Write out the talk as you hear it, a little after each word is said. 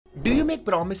make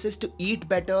promises to eat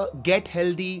better, get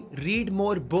healthy, read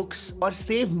more books, or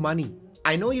save money.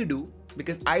 I know you do,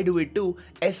 because I do it too,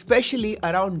 especially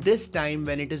around this time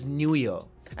when it is New Year.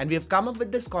 And we have come up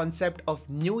with this concept of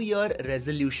New Year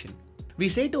resolution. We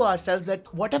say to ourselves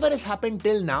that whatever has happened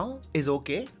till now is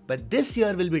okay, but this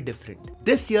year will be different.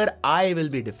 This year I will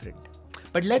be different.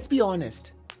 But let's be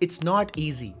honest, it's not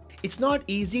easy. It's not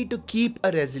easy to keep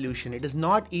a resolution. It is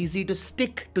not easy to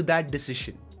stick to that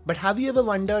decision. But have you ever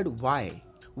wondered why?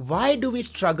 Why do we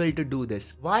struggle to do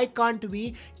this? Why can't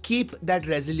we keep that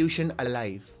resolution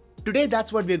alive? Today,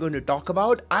 that's what we're going to talk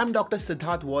about. I'm Dr.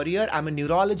 Siddharth Warrior. I'm a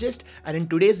neurologist, and in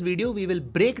today's video, we will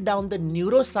break down the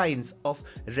neuroscience of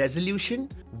resolution.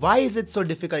 Why is it so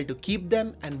difficult to keep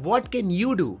them, and what can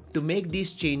you do to make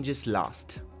these changes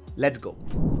last? Let's go.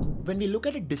 When we look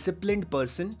at a disciplined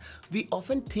person, we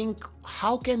often think,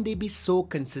 how can they be so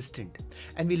consistent?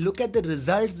 And we look at the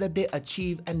results that they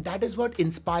achieve, and that is what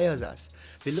inspires us.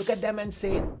 We look at them and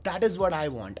say, that is what I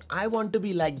want. I want to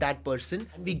be like that person.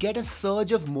 And we get a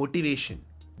surge of motivation.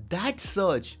 That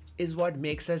surge is what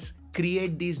makes us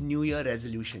create these New Year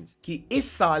resolutions. कि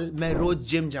इस साल मैं रोज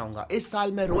gym जाऊंगा, इस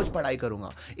साल मैं रोज पढ़ाई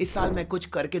करूंगा, इस साल मैं कुछ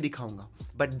करके दिखाऊंगा.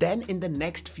 But then in the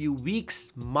next few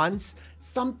weeks, months,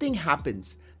 something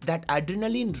happens. That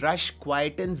adrenaline rush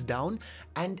quietens down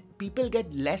and people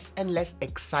get less and less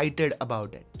excited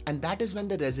about it. And that is when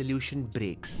the resolution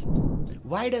breaks.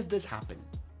 Why does this happen?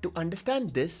 To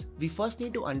understand this, we first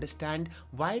need to understand,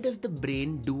 why does the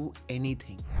brain do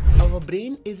anything? Our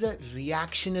brain is a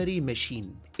reactionary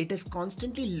machine. It is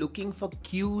constantly looking for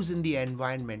cues in the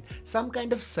environment, some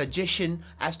kind of suggestion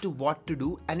as to what to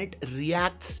do, and it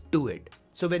reacts to it.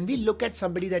 So when we look at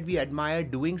somebody that we admire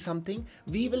doing something,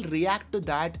 we will react to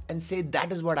that and say, that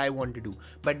is what I want to do.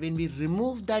 But when we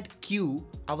remove that cue,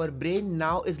 our brain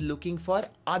now is looking for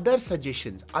other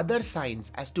suggestions, other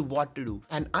signs as to what to do.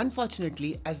 And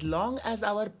unfortunately, as long as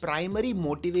our primary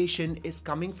motivation is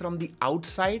coming from the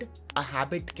outside, a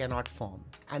habit cannot form.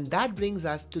 And that brings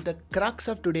us to the crux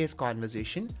of today's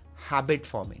conversation, habit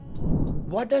forming.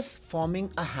 What does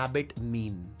forming a habit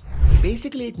mean?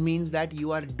 Basically, it means that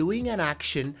you are doing an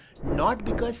action not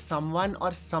because someone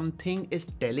or something is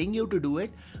telling you to do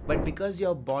it, but because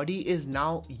your body is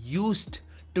now used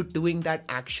to doing that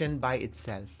action by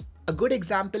itself. A good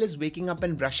example is waking up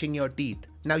and brushing your teeth.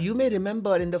 Now, you may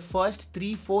remember in the first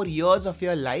 3-4 years of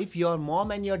your life, your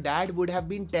mom and your dad would have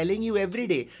been telling you every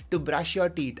day to brush your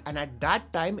teeth. And at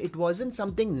that time, it wasn't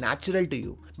something natural to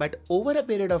you. But over a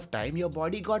period of time, your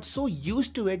body got so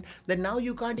used to it that now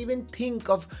you can't even think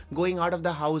of going out of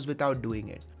the house without doing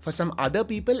it. For some other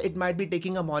people, it might be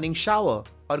taking a morning shower,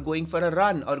 or going for a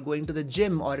run, or going to the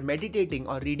gym, or meditating,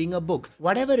 or reading a book.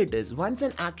 Whatever it is, once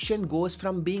an action goes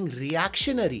from being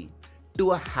reactionary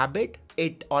to a habit,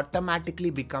 it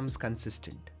automatically becomes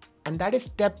consistent. And that is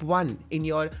step one in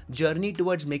your journey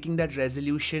towards making that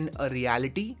resolution a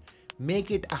reality. Make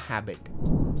it a habit.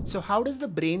 So how does the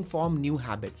brain form new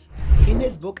habits? In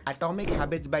his book Atomic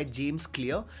Habits by James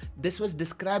Clear, this was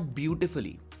described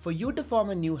beautifully. For you to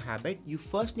form a new habit, you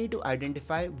first need to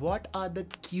identify what are the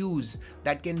cues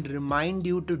that can remind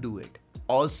you to do it.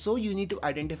 Also, you need to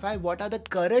identify what are the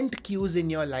current cues in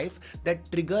your life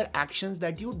that trigger actions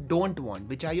that you don't want,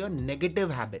 which are your negative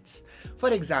habits. For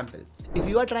example, if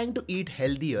you are trying to eat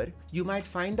healthier, you might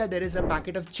find that there is a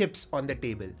packet of chips on the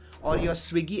table, or your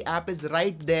Swiggy app is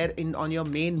right there on your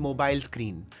main mobile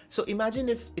screen. So imagine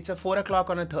if it's a 4 o'clock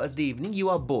on a Thursday evening, you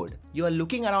are bored. You are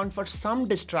looking around for some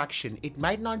distraction. It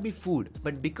might not be food,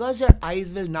 but because your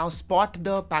eyes will now spot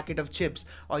the packet of chips,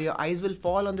 or your eyes will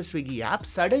fall on the Swiggy app,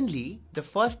 suddenly the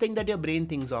first thing that your brain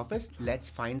thinks of is, let's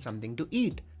find something to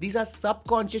eat. These are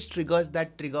subconscious triggers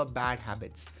that trigger bad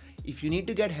habits. If you need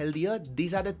to get healthier,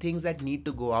 these are the things that need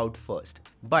to go out first.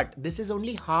 But this is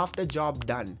only half the job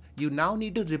done. You now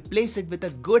need to replace it with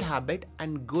a good habit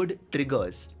and good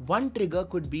triggers. One trigger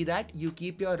could be that you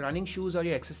keep your running shoes or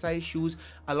your exercise shoes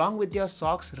along with your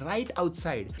socks right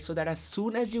outside, so that as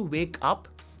soon as you wake up,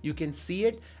 you can see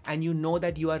it and you know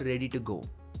that you are ready to go.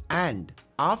 And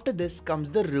after this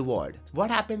comes the reward. What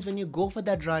happens when you go for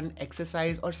that run,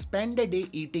 exercise, or spend a day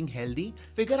eating healthy?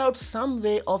 Figure out some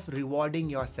way of rewarding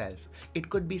yourself. It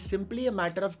could be simply a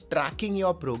matter of tracking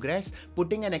your progress,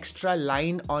 putting an extra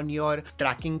line on your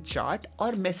tracking chart,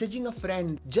 or messaging a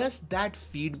friend. Just that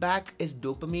feedback is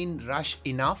dopamine rush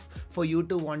enough for you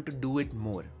to want to do it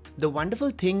more. The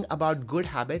wonderful thing about good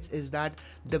habits is that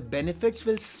the benefits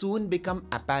will soon become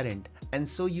apparent, and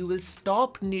so you will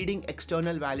stop needing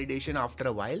external validation after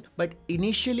a while, but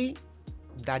initially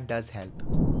that does help.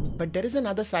 But there is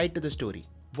another side to the story.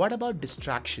 What about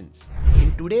distractions? In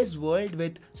In today's world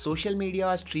with social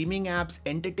media, streaming apps,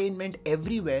 entertainment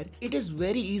everywhere, it is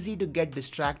very easy to get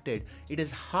distracted. It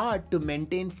is hard to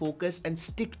maintain focus and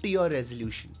stick to your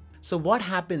resolution. So what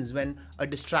happens when a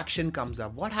distraction comes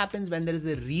up? What happens when there is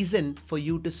a reason for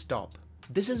you to stop?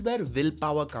 This is where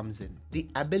willpower comes in. The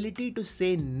ability to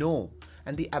say no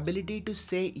and the ability to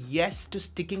say yes to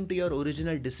sticking to your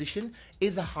original decision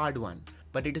is a hard one.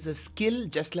 But it is a skill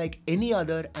just like any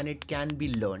other, and it can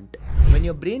be learned. When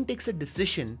your brain takes a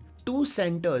decision, two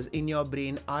centers in your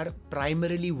brain are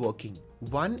primarily working.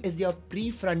 One is your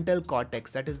prefrontal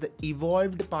cortex, that is the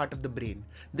evolved part of the brain.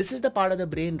 This is the part of the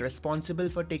brain responsible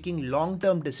for taking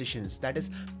long-term decisions, that is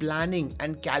planning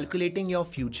and calculating your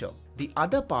future. The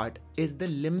other part is the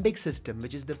limbic system,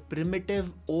 which is the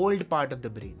primitive old part of the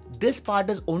brain. This part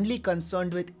is only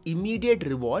concerned with immediate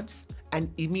rewards and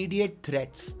immediate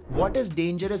threats. What is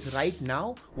dangerous right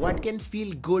now? What can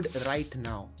feel good right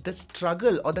now? The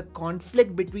struggle or the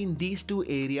conflict between these two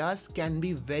areas can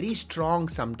be very strong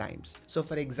sometimes. So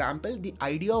for example, the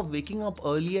idea of waking up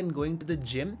early and going to the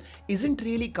gym isn't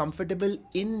really comfortable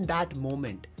in that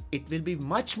moment. It will be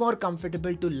much more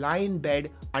comfortable to lie in bed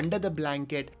under the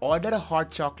blanket, order a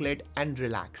hot chocolate and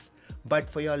relax. But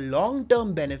for your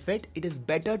long-term benefit, it is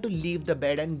better to leave the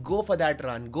bed and go for that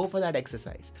run, go for that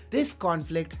exercise. This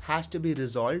conflict has to be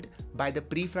resolved by the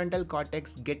prefrontal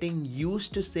cortex getting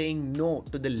used to saying no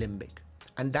to the limbic.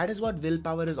 And that is what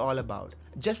willpower is all about.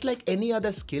 Just like any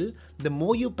other skill, the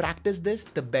more you practice this,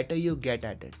 the better you get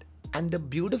at it. And the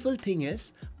beautiful thing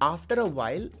is, after a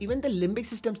while, even the limbic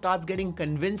system starts getting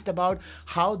convinced about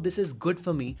how this is good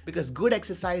for me, because good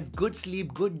exercise, good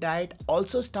sleep, good diet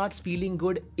also starts feeling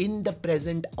good in the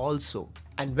present also.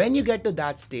 And when you get to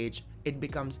that stage, it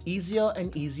becomes easier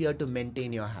and easier to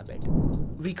maintain your habit.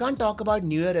 We can't talk about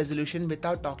New Year resolution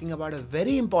without talking about a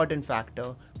very important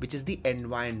factor, which is the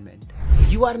environment.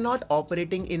 You are not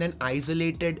operating in an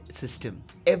isolated system.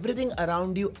 Everything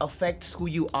around you affects who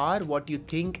you are, what you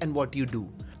think, and what you do.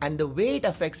 And the way it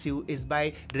affects you is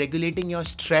by regulating your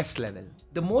stress level.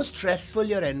 The more stressful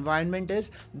your environment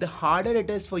is, the harder it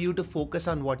is for you to focus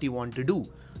on what you want to do.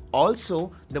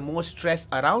 Also, the more stress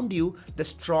around you, the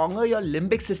stronger your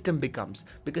limbic system becomes,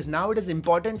 because now it is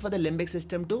important for the limbic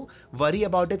system to worry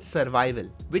about its survival.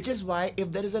 Which is why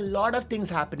if there is a lot of things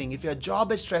happening, if your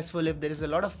job is stressful, if there is a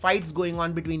lot of fights going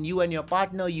on between you and your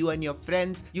partner, you and your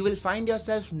friends, you will find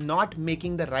yourself not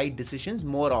making the right decisions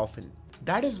more often.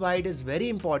 That is why it is very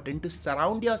important to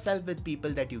surround yourself with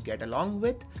people that you get along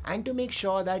with and to make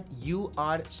sure that you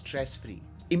are stress-free.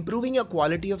 Improving your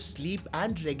quality of sleep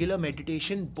and regular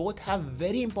meditation both have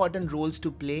very important roles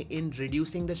to play in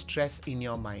reducing the stress in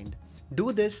your mind.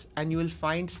 Do this and you will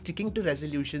find sticking to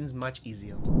resolutions much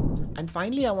easier. And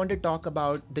finally, I want to talk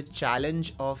about the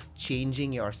challenge of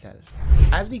changing yourself.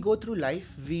 As we go through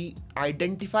life, we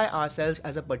identify ourselves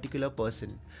as a particular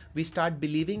person. We start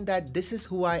believing that this is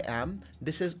who I am,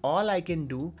 this is all I can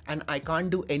do, and I can't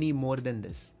do any more than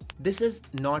this. This is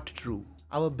not true.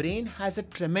 Our brain has a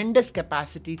tremendous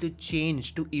capacity to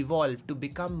change, to evolve, to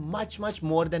become much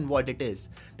more than what it is.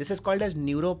 This is called as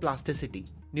neuroplasticity.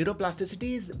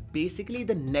 Neuroplasticity is basically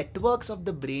the networks of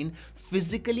the brain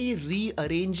physically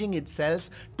rearranging itself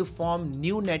to form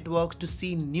new networks, to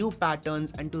see new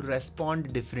patterns and to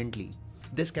respond differently.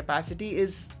 This capacity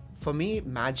is, for me,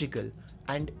 magical,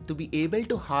 and to be able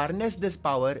to harness this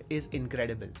power is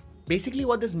incredible. Basically,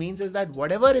 what this means is that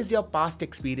whatever is your past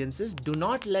experiences, do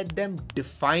not let them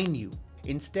define you.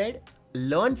 Instead,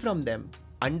 learn from them,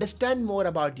 understand more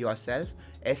about yourself,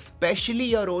 especially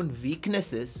your own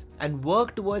weaknesses, and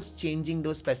work towards changing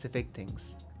those specific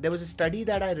things. There was a study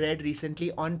that I read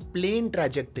recently on plane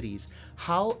trajectories,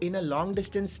 how in a long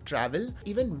distance travel,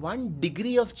 even 1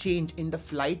 degree of change in the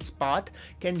flight's path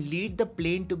can lead the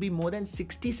plane to be more than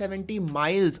 60-70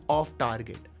 miles off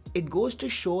target. It goes to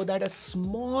show that a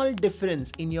small difference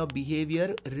in your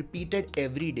behavior repeated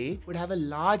every day would have a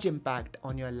large impact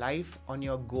on your life, on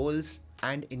your goals,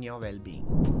 and in your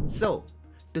well-being. So,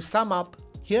 to sum up,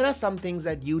 here are some things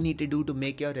that you need to do to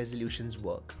make your resolutions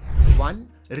work. 1.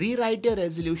 Rewrite your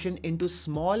resolution into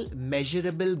small,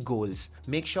 measurable goals.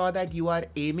 Make sure that you are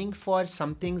aiming for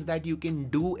some things that you can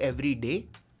do every day.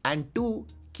 And 2.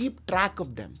 Keep track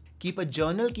of them. Keep a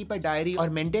journal, keep a diary,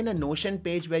 or maintain a Notion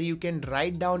page where you can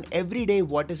write down every day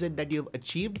what is it that you've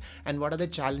achieved and what are the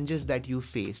challenges that you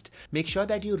faced. Make sure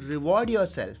that you reward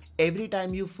yourself every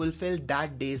time you fulfill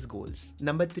that day's goals.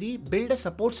 Number 3, build a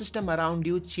support system around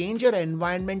you. Change your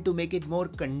environment to make it more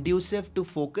conducive to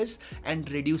focus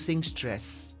and reducing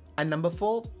stress. And number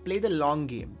 4, play the long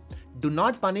game. Do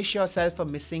not punish yourself for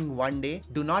missing one day.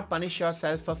 Do not punish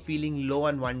yourself for feeling low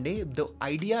on one day. The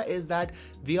idea is that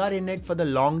we are in it for the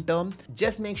long term.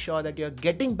 Just make sure that you're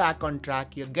getting back on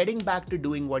track, you're getting back to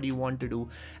doing what you want to do,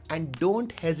 and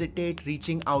don't hesitate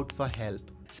reaching out for help.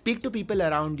 Speak to people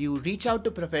around you, reach out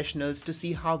to professionals to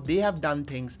see how they have done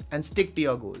things, and stick to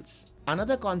your goals.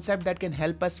 Another concept that can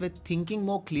help us with thinking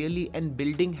more clearly and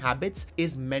building habits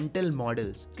is mental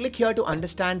models. Click here to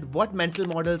understand what mental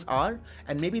models are,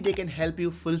 and maybe they can help you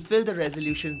fulfill the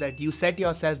resolutions that you set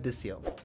yourself this year.